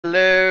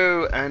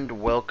Hello and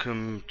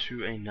welcome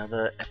to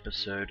another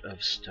episode of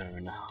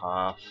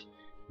Stonehearth,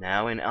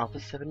 now in Alpha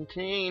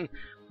 17,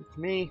 with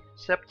me,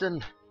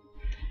 Septon.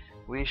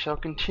 We shall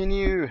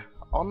continue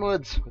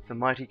onwards with the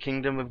mighty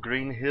kingdom of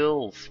Green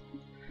Hills.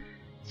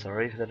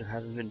 Sorry that I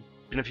haven't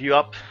been a few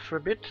up for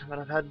a bit, but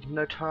I've had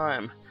no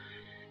time.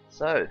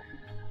 So,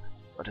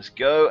 let us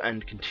go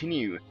and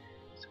continue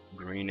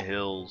Green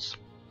Hills.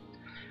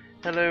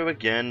 Hello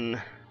again,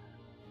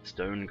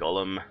 Stone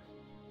Golem.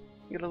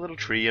 You got a little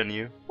tree on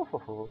you.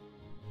 Oh,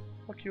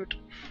 how cute.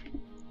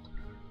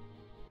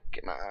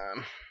 Come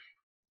on.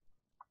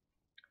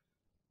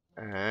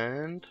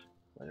 And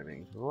let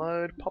everything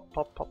load. Pop,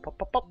 pop, pop, pop,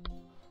 pop, pop.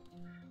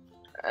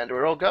 And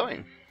we're all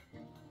going.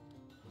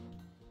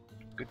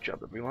 Good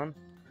job, everyone.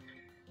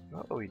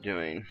 What are we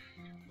doing?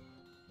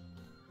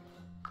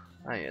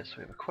 Ah, yes,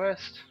 we have a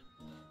quest.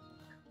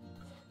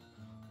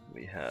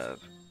 We have.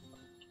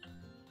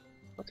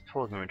 Let's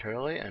pause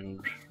momentarily and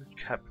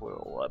recap where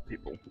all our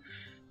people.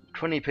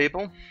 20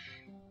 people.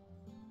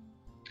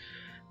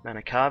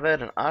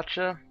 Manakaved, an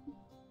archer.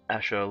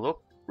 Asher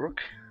Rook,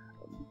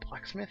 a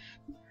blacksmith.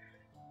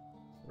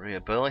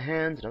 Maria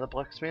Burleyhands, another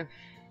blacksmith.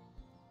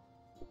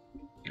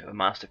 We have a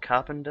master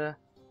carpenter.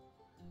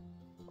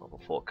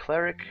 Level 4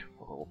 cleric,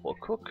 level 4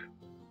 cook,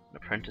 an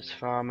apprentice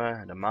farmer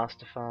and a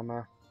master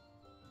farmer.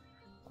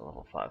 A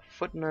level 5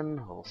 footman,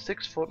 level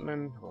 6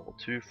 footman, level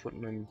 2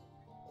 footman,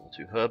 level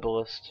 2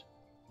 herbalist,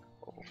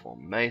 level 4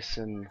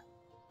 mason,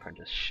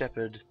 apprentice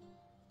shepherd,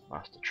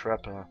 master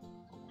trapper,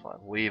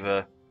 5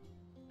 weaver,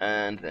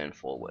 and then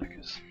 4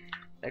 workers.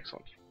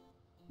 Excellent.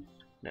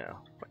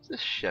 Now, what's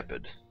this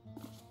shepherd?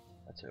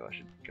 That's who I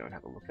should go and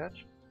have a look at.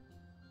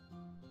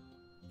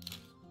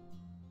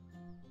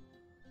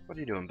 What are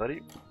you doing,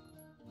 buddy?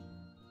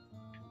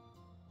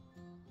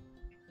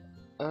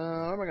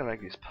 Where am I going to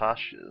make these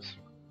pastures?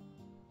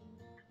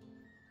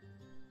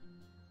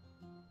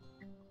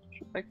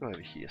 Should make them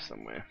over here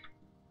somewhere.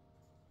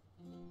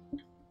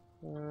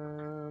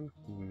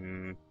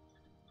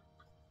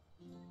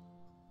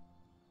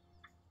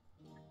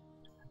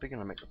 How big can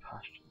I make the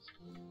pastures?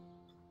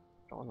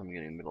 Don't want them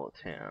getting in the middle of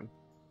town.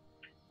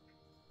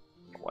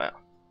 Wow.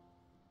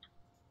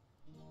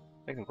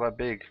 Make them quite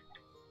big.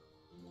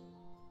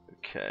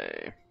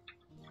 Okay.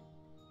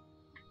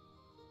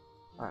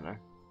 I don't know.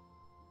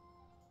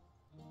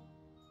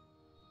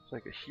 It's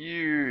like a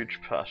huge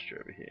pasture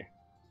over here.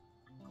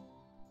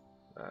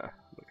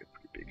 Look, it's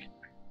pretty big.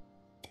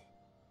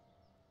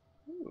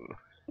 Ooh.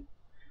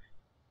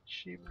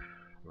 Sheep,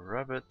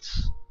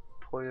 rabbits,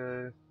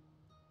 pollo.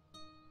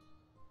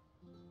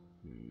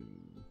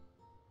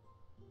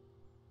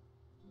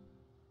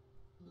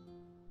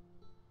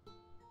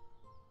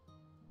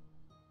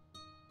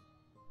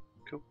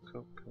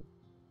 Cool.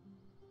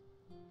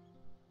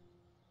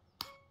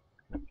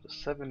 Put a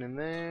 7 in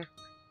there.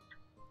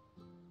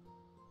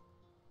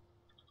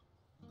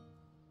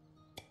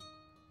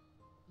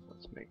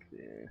 Let's make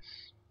this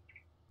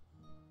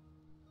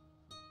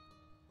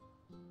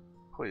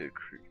Pollo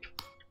Creek.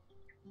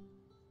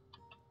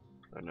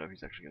 I don't know if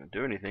he's actually going to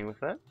do anything with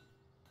that.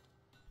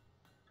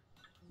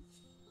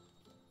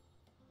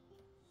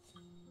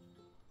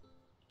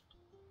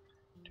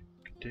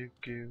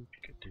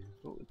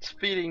 Oh, it's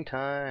feeding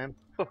time!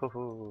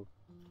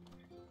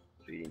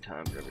 Feeding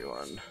time for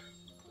everyone.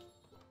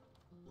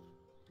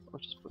 I'll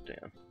just put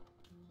down.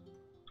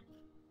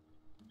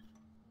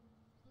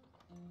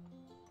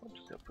 I'll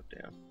just go put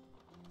down.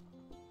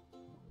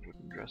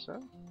 Wooden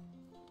dresser.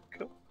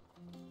 Cool.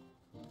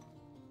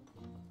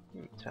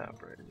 Tower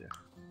brazier.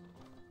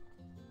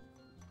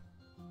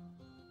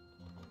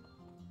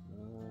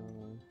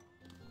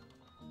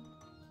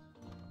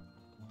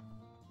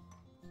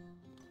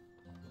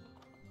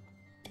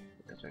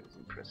 That is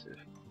impressive.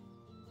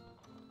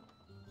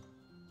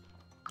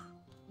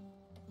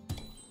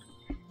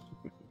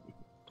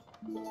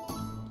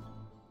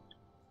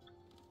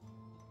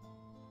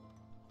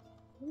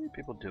 What are you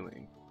people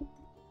doing?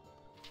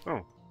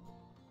 Oh.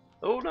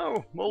 Oh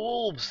no! More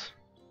wolves!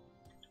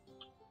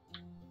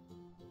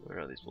 Where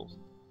are these wolves?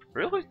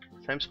 Really?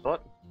 Same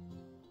spot?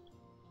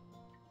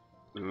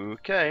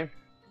 Okay.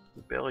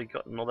 We've barely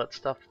gotten all that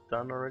stuff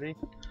done already.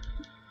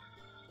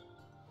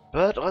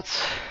 But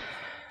let's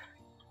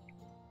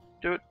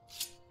do it,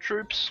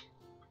 troops.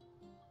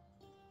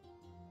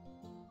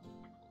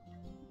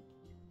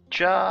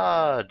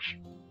 Charge!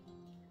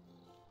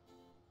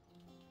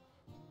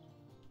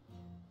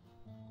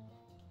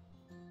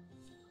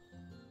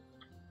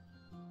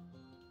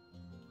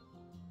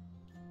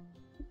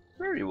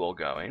 Where are you all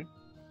going?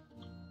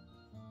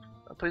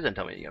 Oh, please don't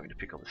tell me you're going to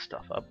pick all this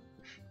stuff up.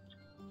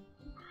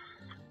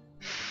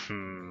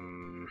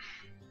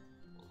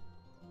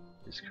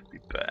 This could be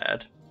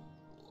bad.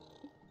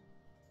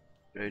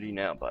 Ready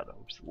now, but I'll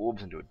push the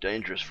wolves into a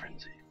dangerous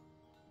frenzy.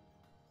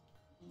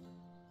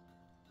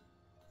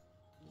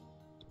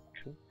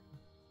 Cool.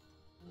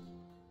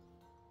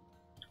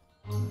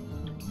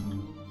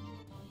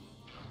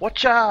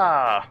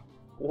 Watcha!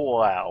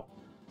 Wow.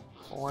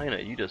 Elena,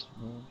 you just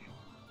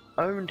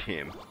owned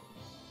him.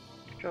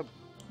 Good job.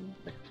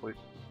 Make a flute.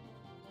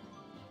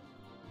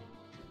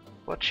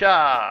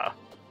 Whatcha?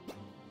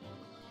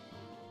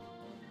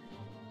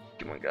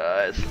 Come on,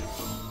 guys.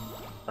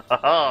 Ha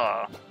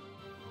ha!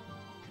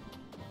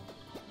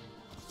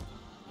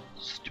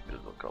 Stupid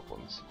little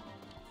goblins.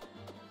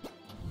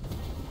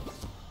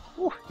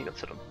 Ooh, he got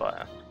set on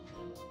fire.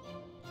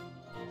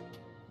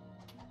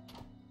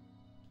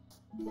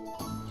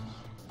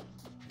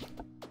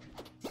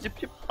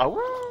 Yip yip.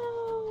 Oh!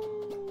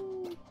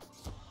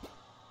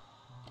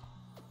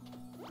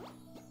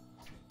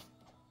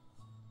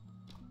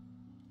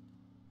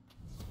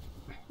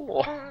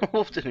 Oh,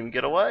 Wolf didn't even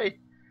get away.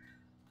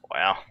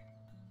 Wow.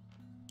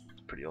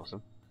 That's pretty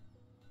awesome.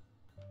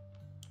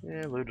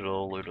 Yeah, loot it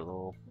all, loot it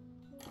all.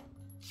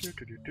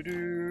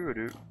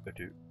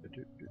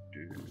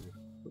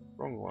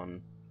 Wrong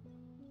one.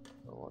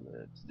 I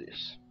wanted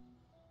this.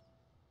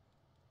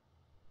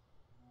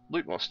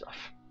 Loot more stuff.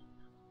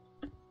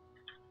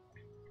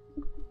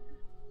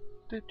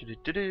 We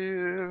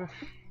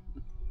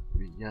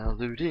are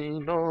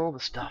looting all the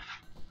stuff.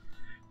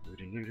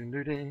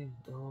 Looting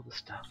all the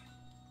stuff.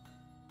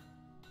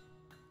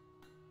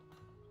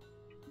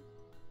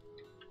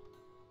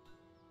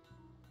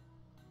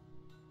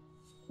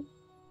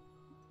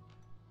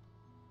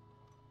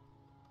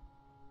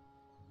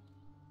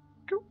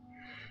 Cool.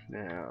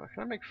 Now,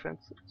 can I make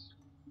fences?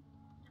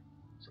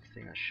 That's a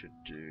thing I should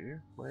do.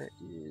 Where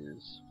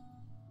is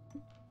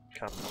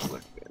carpenter's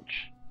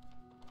workbench?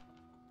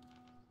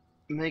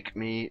 Make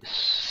me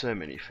so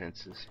many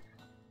fences.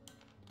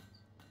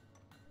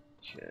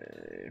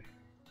 Okay.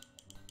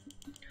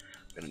 I'm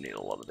gonna need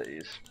a lot of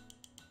these.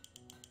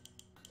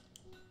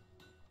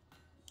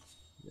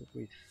 Give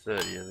me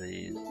 30 of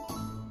these.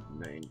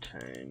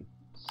 Maintain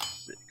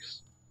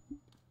 6.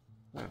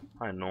 Oh,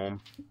 hi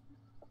Norm.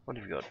 What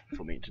have you got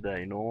for me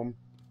today, Norm?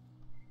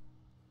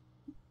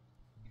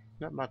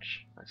 Not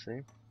much, I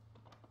see.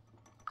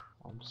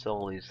 I'll sell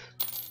all these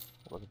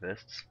leather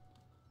vests.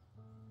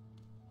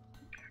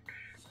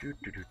 Sell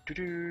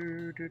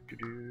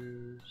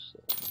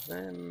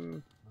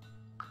them.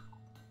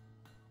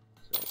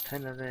 Sell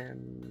 10 of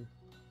them.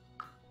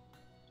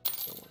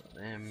 Sell one of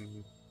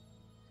them.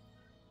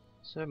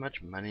 So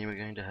much money we're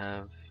going to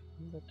have.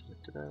 Wait,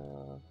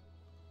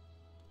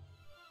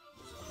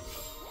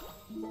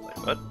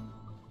 what?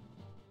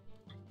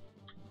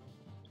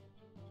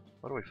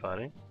 What are we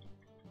fighting?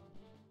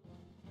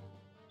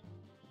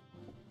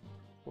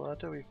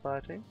 What are we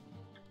fighting?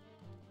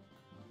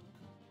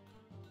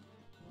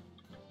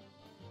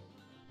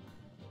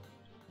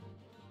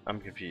 I'm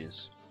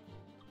confused.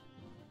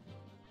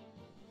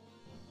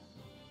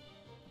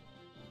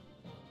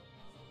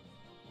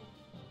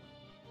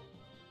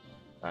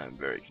 I'm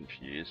very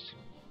confused.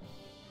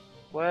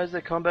 Why is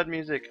there combat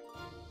music?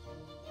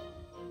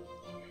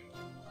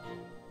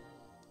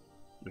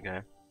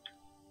 Okay.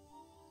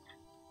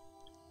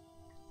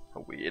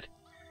 How weird.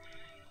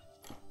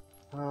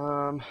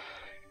 Let's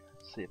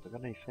see if I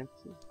got any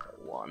fences. Got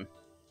one.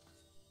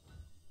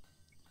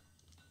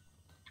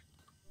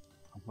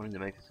 I'm wanting to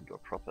make this into a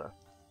proper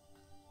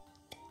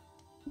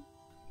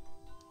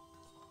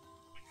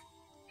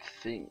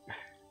thing.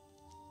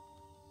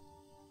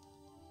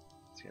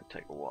 It's gonna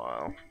take a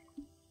while.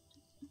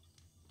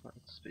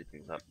 Let's speed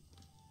things up.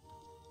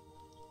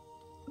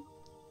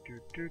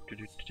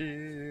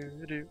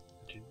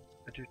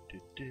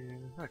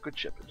 Ah, good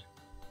shepherd.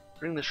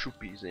 Bring the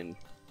shoopies in.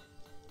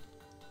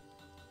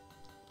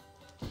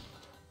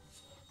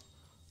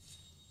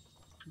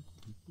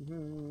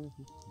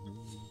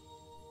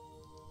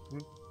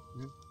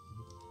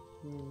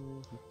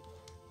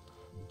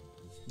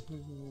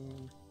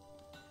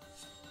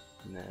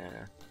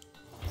 Nah.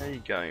 How are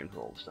you going for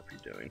all the stuff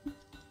you're doing?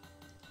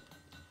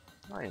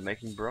 Oh, you're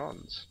making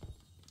bronze.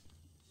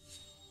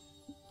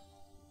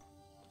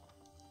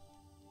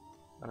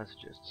 I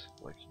suggest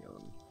working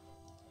on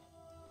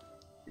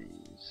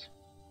these.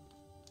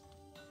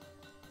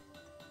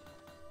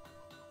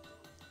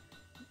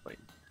 Wait,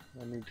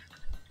 I need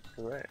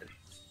thread.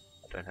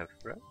 I don't have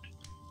thread.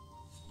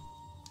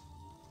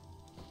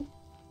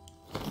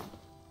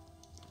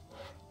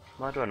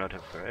 Why do I not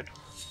have thread?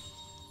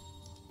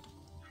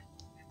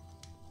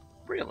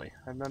 Really?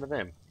 I have none of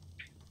them.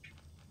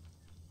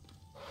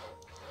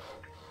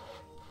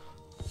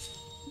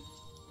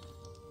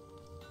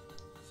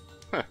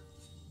 Huh.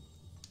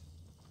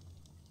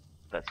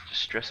 That's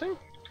distressing?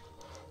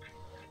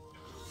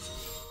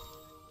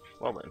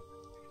 Well then.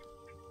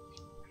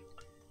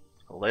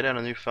 I'll lay down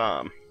a new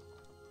farm.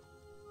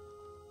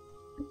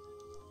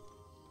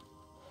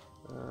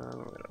 Where do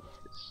I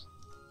put this?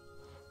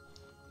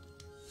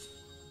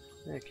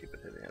 Yeah, keep it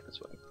heading out this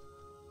way.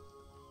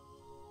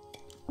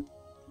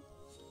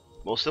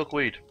 More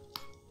silkweed.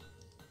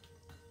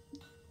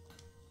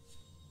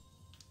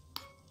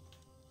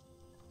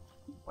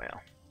 Wow.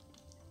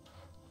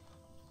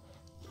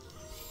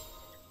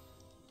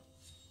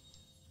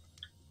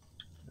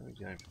 There we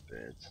go for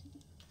beds.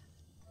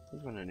 I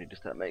think I'm gonna need to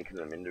start making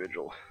them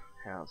individual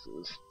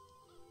houses.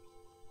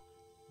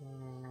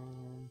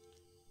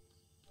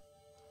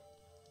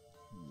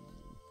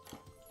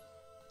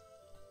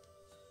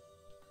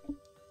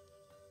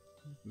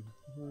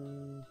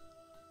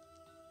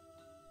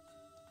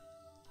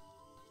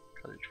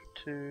 Cottage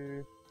for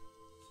 2.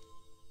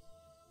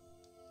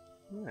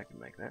 Yeah, I can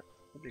make that.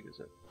 How big is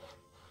it?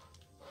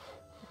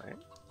 Right.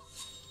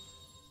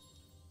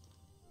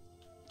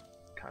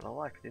 Kinda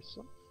like this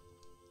one.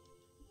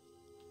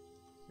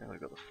 Now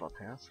we've got the flop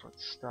house.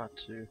 Let's start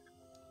to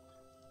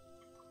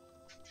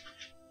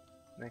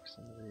make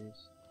some of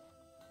these.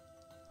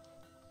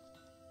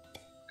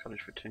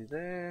 Cottage for 2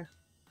 there.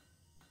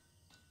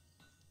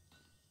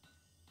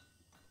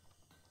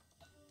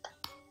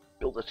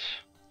 Build it.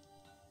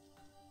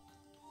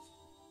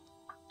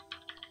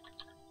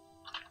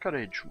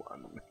 Cottage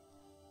 1.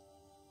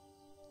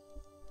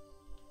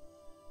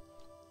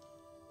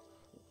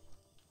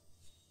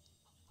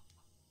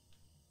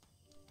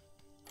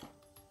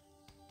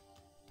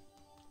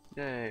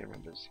 Yay,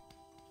 members.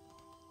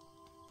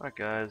 Alright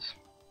guys,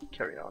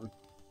 carry on.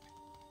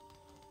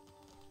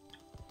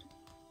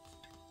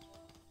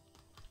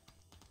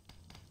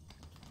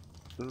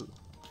 Ooh.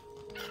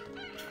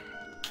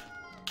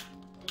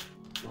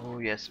 Oh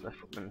yes, my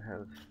footmen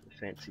have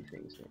fancy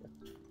things here.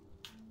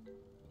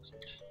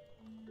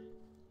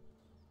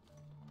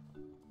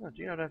 Oh,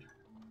 do you not have...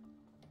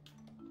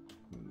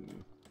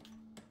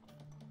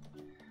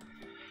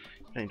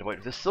 I need to wait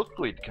for the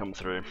silkweed to come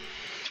through.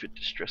 It's a bit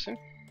distressing.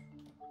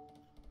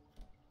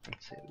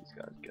 Let's see how these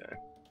guys go.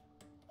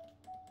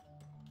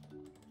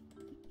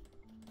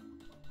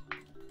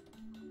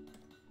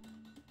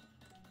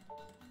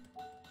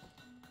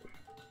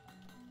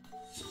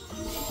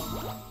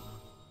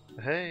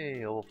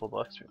 Hey, all for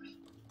blacksmith.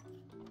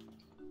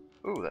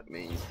 Ooh, that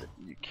means that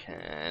you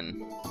can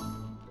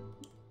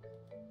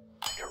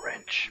make a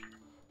wrench.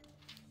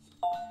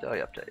 Daily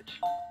update.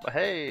 But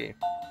hey!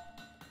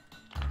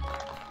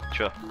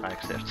 Sure, I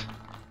accept.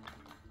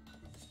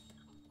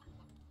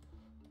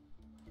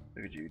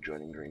 Look at you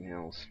joining Green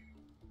Hills.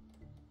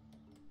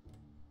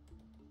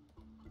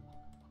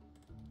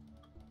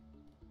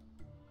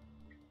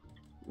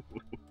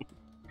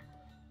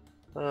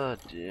 Oh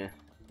dear.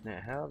 Now,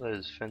 how are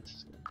those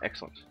fences?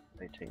 Excellent.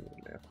 18 of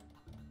them now.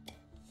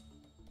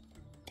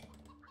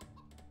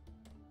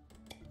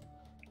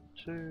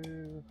 2,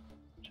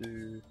 2,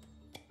 2,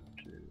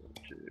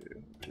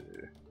 2,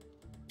 2.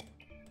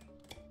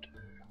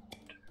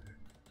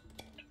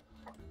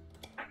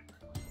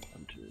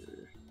 1, 2,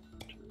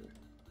 2.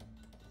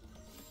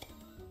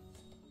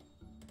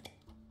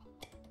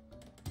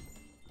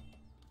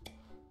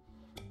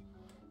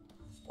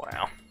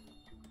 Wow.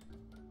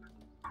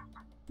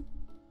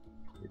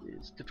 It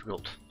is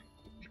difficult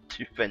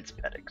to fence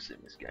paddocks in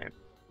this game.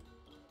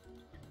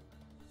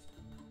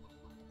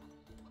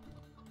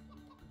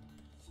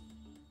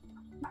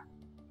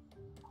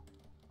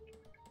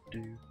 I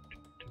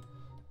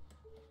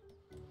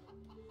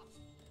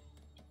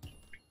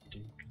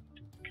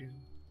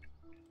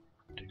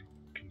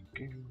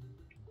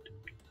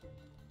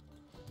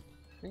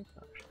think I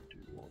actually do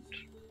want.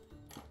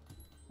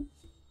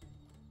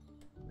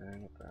 No,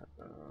 not that.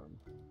 I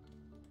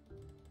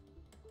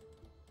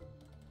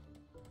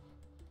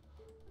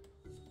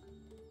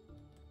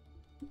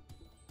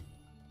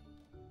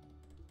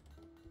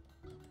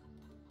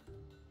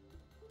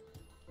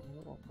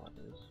don't know what that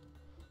is.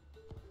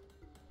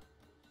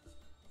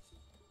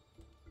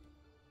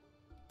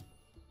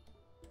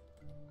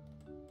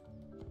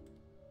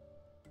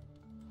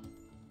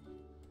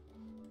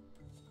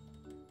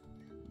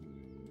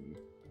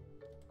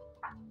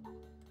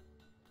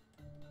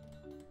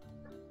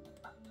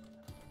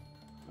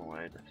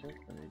 Wait, I think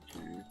I need to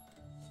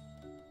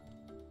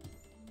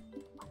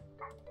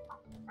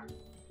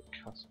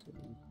custom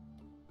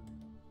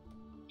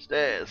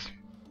stairs.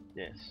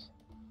 Yes.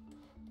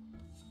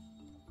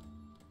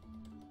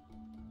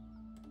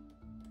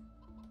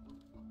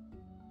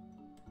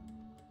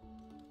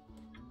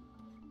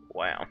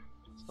 Wow,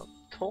 it's not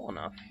tall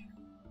enough.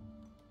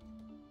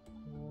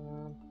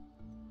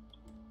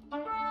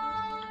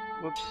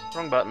 Whoops,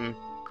 wrong button.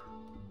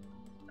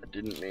 I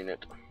didn't mean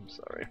it. I'm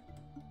sorry.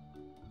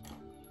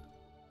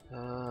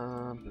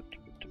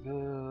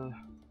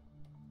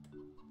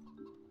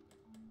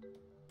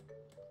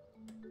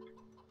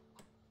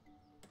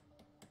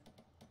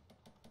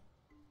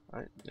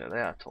 Right, yeah, they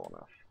are tall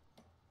enough.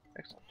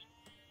 Excellent.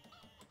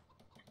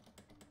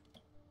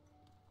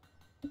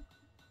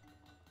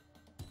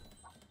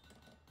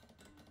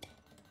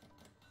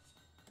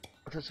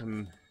 There's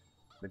some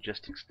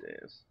majestic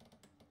stairs.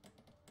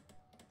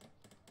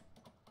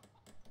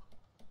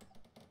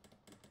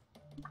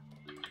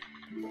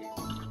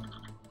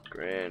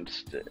 Grand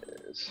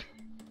stairs.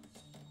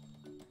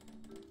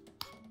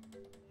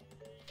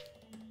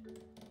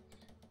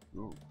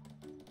 Ooh,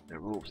 there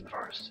are wolves in the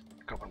forest.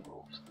 Goblin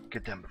wolves.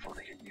 Get them before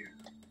they get you.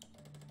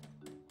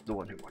 The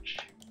one who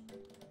watched you.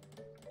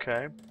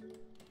 Okay.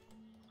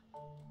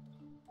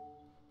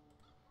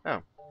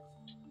 Oh.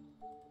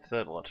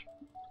 Third lot.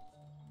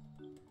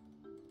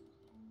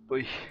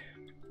 Oi.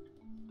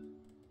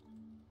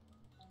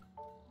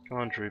 Come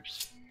on,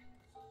 troops.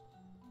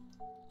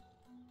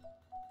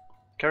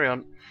 Carry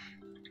on.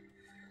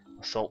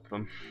 Assault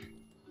them.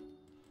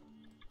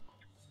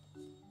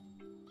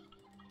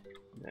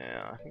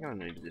 Now, I think I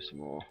need to do some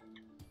more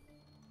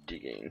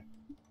digging.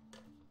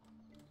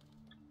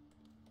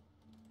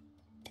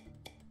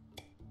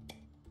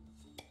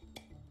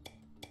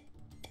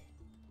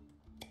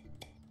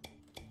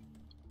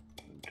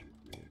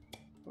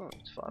 Oh,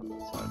 it's 5 on the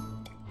side.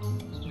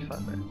 Let's do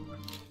 5 there.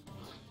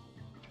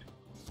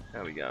 How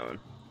are we going?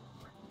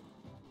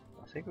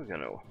 I think we're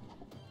gonna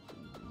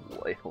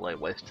lay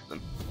waste to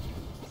them.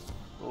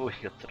 Oh,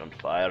 he got set on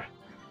fire.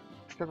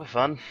 It's never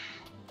fun.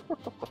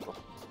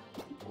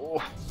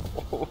 Oh,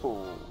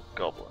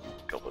 goblin.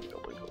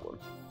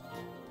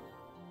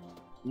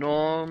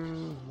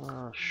 Norm,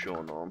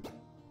 sure Norm.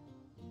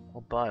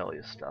 I'll buy all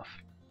your stuff.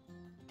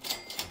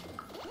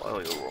 Buy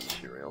all your raw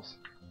materials.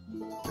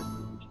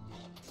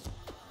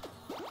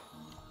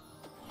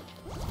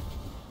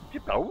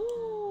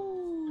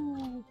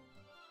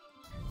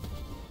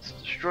 Let's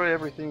destroy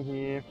everything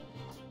here.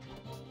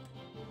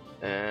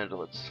 And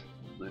let's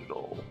loot it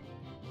all.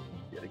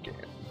 Yet again.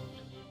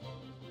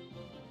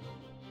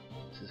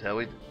 This is how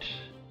we do it.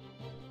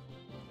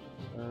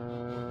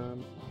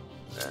 And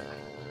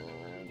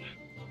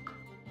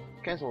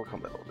cancel all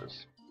combat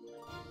orders.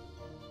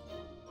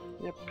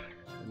 Yep,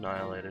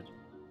 annihilated.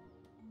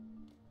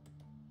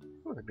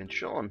 Oh, they've been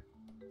shorn.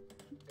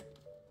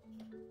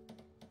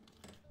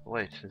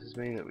 Wait, does this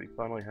mean that we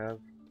finally have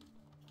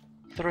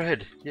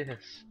thread?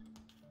 Yes.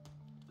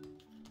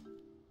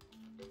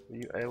 Are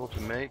you able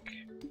to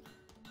make?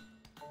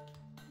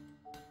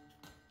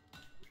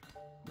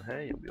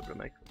 Hey, you'll be able to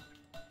make them.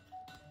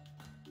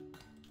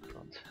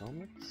 Bronze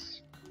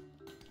helmets,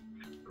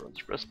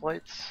 bronze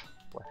breastplates.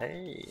 Well,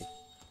 hey.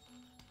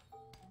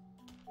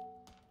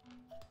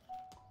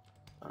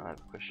 I have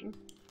a question.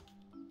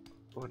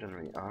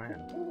 Ordinary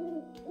iron.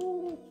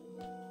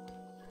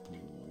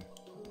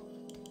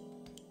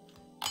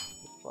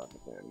 Five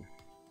of them.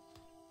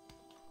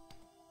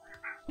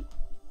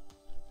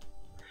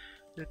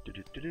 I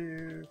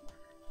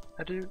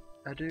do.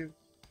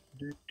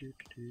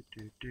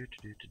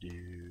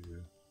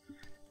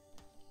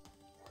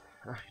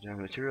 Ah, you don't have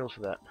materials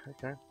for that.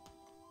 Okay.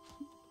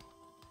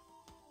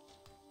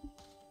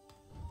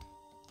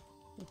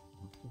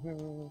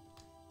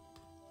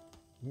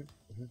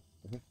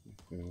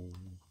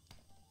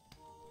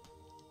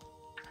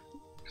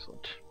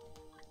 Excellent.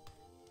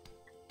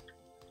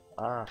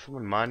 Ah,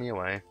 someone mining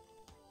away.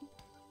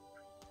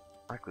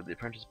 Like with the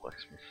apprentice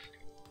blacksmith.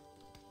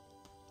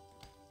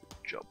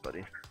 Good job,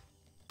 buddy.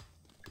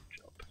 Good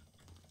job.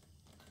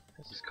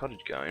 How's this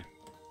cottage going?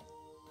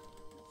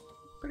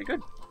 Pretty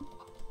good.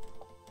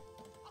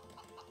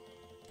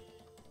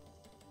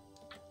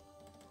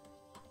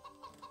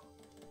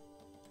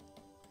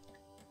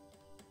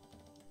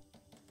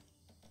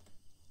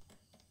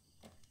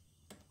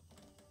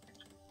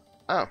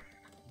 Oh.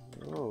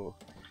 Oh.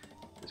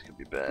 This could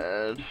be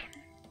bad.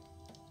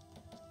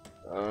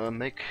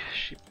 Make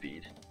sheep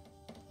feed.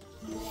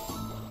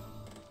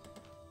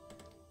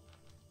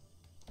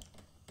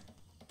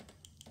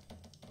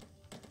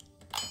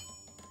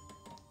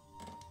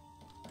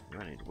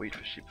 I need wheat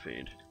for sheep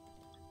feed.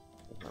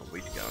 There's no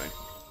wheat going.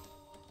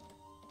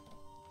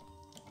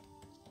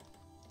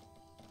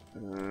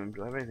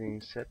 Do I have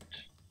anything set?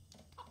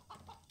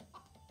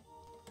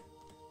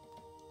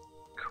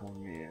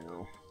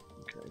 Cornmeal.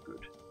 Okay,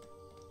 good.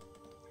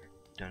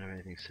 Don't have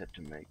anything set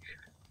to make.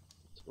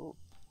 Oh,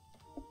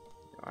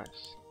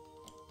 nice.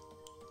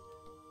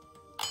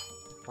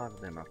 5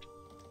 of them up.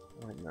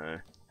 Wait, no.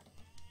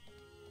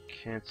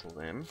 Cancel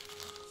them.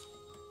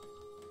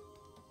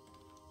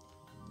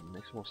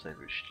 Make some more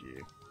savory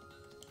stew.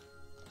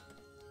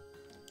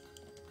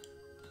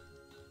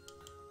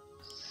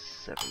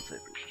 7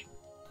 savory stew.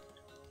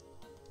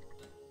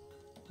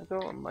 I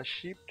don't want my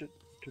sheep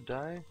to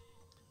die.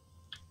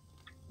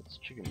 What's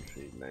chicken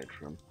feed made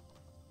from?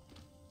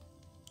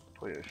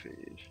 Pollo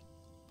feed.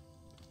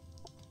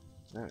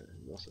 No,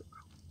 there's also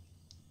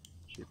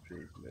sheep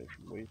feed made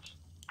from wheat.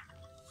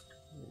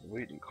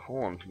 Wheat and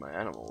corn for my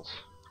animals.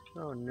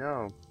 Oh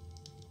no.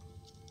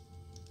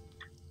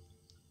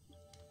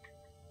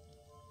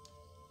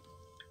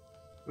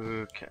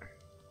 Okay.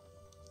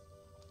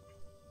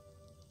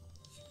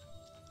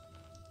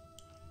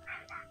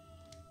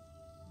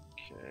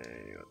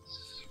 Okay, let's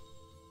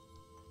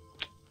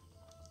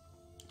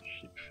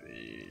sheep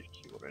feed,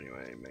 keyword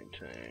anyway,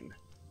 maintain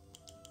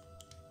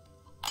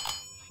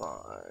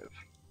 5.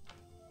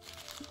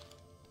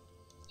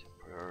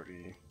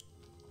 Priority.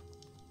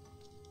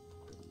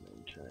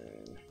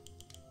 Maintain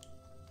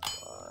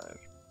 5.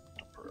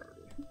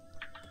 Priority.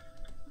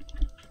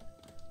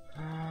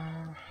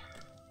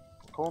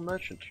 Call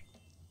merchant.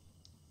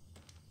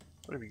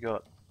 What have you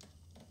got?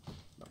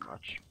 Not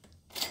much.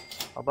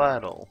 I'll buy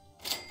it all.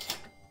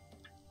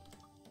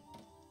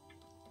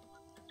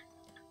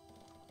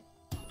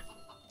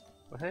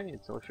 Well, hey,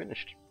 it's nearly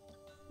finished.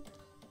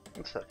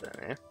 What's that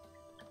down here?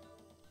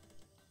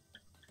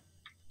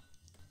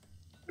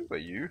 Who are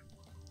you?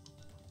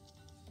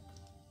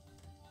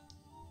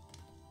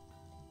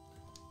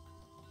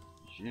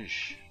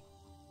 Yeesh.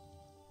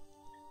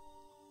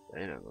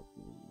 They don't look.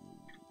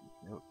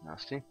 They look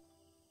nasty.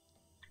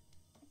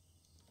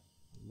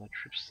 My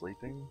trip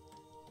sleeping.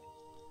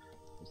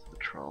 There's the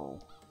troll.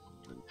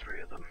 And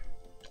 3 of them.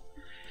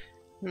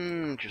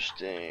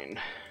 Interesting.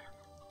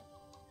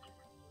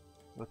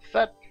 With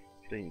that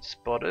being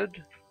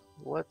spotted,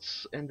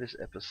 let's end this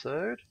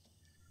episode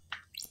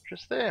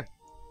just there.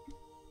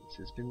 This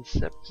has been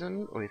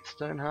Septon with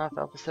Stonehearth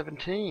Alpha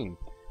 17.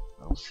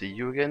 I'll see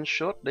you again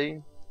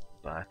shortly.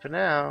 Bye for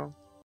now.